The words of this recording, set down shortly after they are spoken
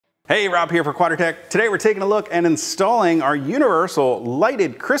Hey, Rob here for Quadratec. Today we're taking a look and installing our universal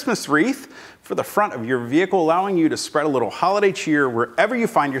lighted Christmas wreath for the front of your vehicle, allowing you to spread a little holiday cheer wherever you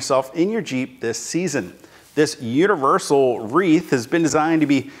find yourself in your Jeep this season. This universal wreath has been designed to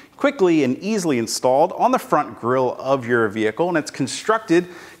be quickly and easily installed on the front grille of your vehicle, and it's constructed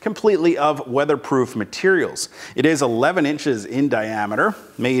completely of weatherproof materials. It is 11 inches in diameter,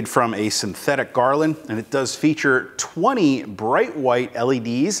 made from a synthetic garland, and it does feature 20 bright white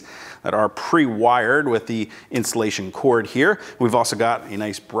LEDs that are pre-wired with the installation cord here. We've also got a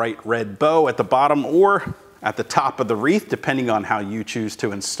nice bright red bow at the bottom or at the top of the wreath, depending on how you choose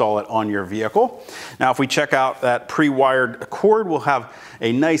to install it on your vehicle. Now, if we check out that pre-wired cord, we'll have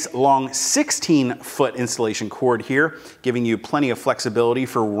a nice long 16-foot installation cord here, giving you plenty of flexibility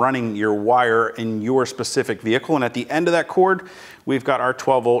for running your wire in your specific vehicle. And at the end of that cord, we've got our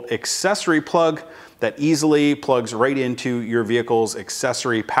 12-volt accessory plug that easily plugs right into your vehicle's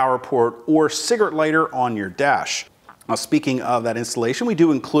accessory power port or cigarette lighter on your dash. Now, speaking of that installation, we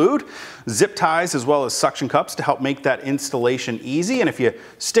do include zip ties as well as suction cups to help make that installation easy. And if you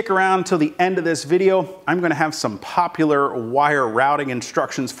stick around until the end of this video, I'm going to have some popular wire routing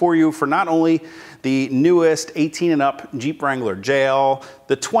instructions for you for not only the newest 18 and up Jeep Wrangler JL,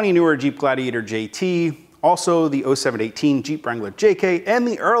 the 20 newer Jeep Gladiator JT, also the 07 to 18 Jeep Wrangler JK, and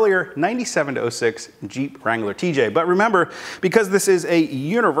the earlier 97 to 06 Jeep Wrangler TJ. But remember, because this is a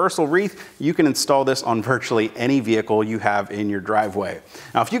universal wreath, you can install this on virtually any vehicle you have in your driveway.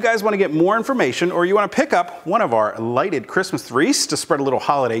 Now, if you guys want to get more information or you want to pick up one of our lighted Christmas wreaths to spread a little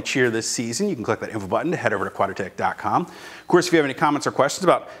holiday cheer this season, you can click that info button to head over to quadratec.com. Of course, if you have any comments or questions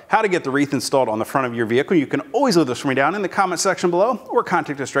about how to get the wreath installed on the front of your vehicle, you can always leave those for me down in the comment section below or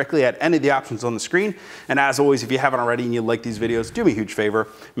contact us directly at any of the options on the screen. And as always, if you haven't already and you like these videos, do me a huge favor.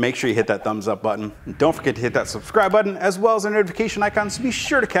 Make sure you hit that thumbs up button. And don't forget to hit that subscribe button as well as the notification icon so be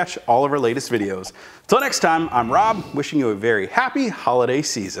sure to catch all of our latest videos. Till next time, I'm Rob, wishing you a very happy holiday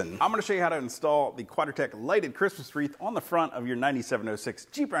season. I'm going to show you how to install the Quadratec lighted Christmas wreath on the front of your 9706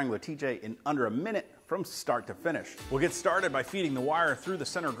 Jeep Wrangler TJ in under a minute from start to finish. We'll get started by feeding the wire through the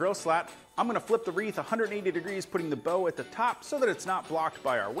center grill slat. I'm going to flip the wreath 180 degrees, putting the bow at the top so that it's not blocked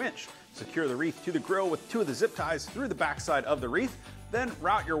by our winch. Secure the wreath to the grill with 2 of the zip ties through the backside of the wreath. Then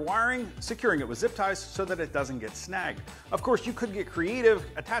route your wiring, securing it with zip ties so that it doesn't get snagged. Of course, you could get creative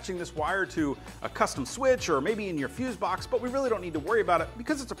attaching this wire to a custom switch or maybe in your fuse box, but we really don't need to worry about it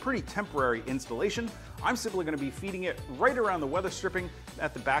because it's a pretty temporary installation. I'm simply going to be feeding it right around the weather stripping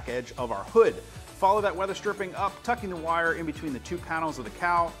at the back edge of our hood. Follow that weather stripping up, tucking the wire in between the 2 panels of the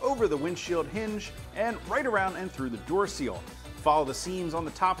cowl, over the windshield hinge, and right around and through the door seal. Follow the seams on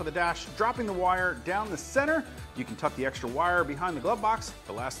the top of the dash, dropping the wire down the center. You can tuck the extra wire behind the glove box.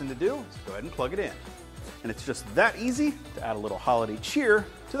 The last thing to do is go ahead and plug it in. And it's just that easy to add a little holiday cheer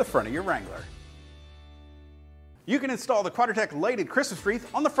to the front of your Wrangler. You can install the Quadratec lighted Christmas wreath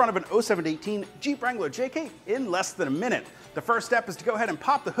on the front of an 07 to 18 Jeep Wrangler JK in less than a minute. The first step is to go ahead and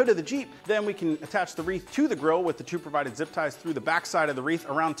pop the hood of the Jeep. Then we can attach the wreath to the grill with the 2 provided zip ties through the back side of the wreath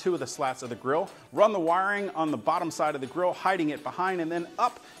around 2 of the slats of the grill. Run the wiring on the bottom side of the grill, hiding it behind, and then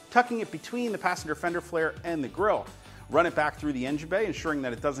up, tucking it between the passenger fender flare and the grill. Run it back through the engine bay, ensuring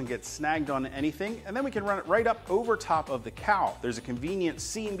that it doesn't get snagged on anything, and then we can run it right up over top of the cowl. There's a convenient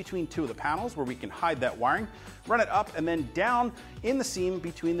seam between 2 of the panels where we can hide that wiring. Run it up and then down in the seam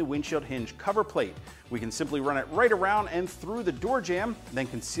between the windshield hinge cover plate. We can simply run it right around and through the door jamb, then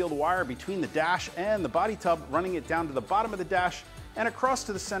conceal the wire between the dash and the body tub, running it down to the bottom of the dash and across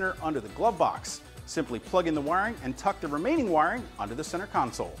to the center under the glove box. Simply plug in the wiring and tuck the remaining wiring onto the center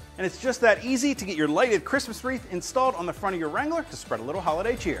console. And it's just that easy to get your lighted Christmas wreath installed on the front of your Wrangler to spread a little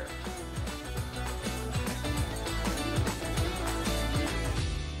holiday cheer.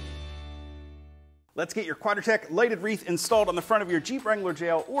 Let's get your Quadratec lighted wreath installed on the front of your Jeep Wrangler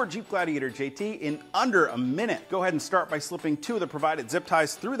JL or Jeep Gladiator JT in under a minute. Go ahead and start by slipping 2 of the provided zip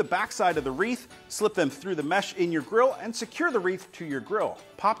ties through the backside of the wreath, slip them through the mesh in your grill, and secure the wreath to your grill.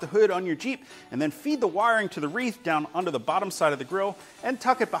 Pop the hood on your Jeep and then feed the wiring to the wreath down under the bottom side of the grill and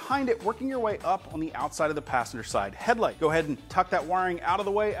tuck it behind it, working your way up on the outside of the passenger side headlight. Go ahead and tuck that wiring out of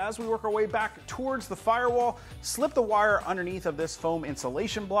the way as we work our way back towards the firewall. Slip the wire underneath of this foam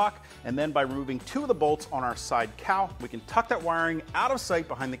insulation block, and then by removing 2 of the bolts on our side cowl, we can tuck that wiring out of sight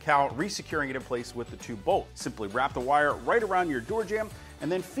behind the cowl, re-securing it in place with the 2 bolts. Simply wrap the wire right around your door jamb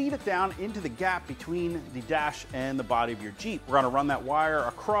and then feed it down into the gap between the dash and the body of your Jeep. We're gonna run that wire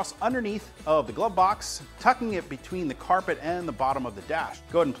across underneath of the glove box, tucking it between the carpet and the bottom of the dash.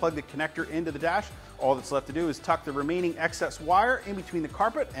 Go ahead and plug the connector into the dash, All that's left to do is tuck the remaining excess wire in between the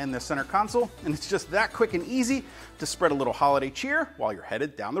carpet and the center console, and it's just that quick and easy to spread a little holiday cheer while you're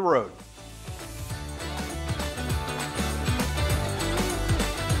headed down the road.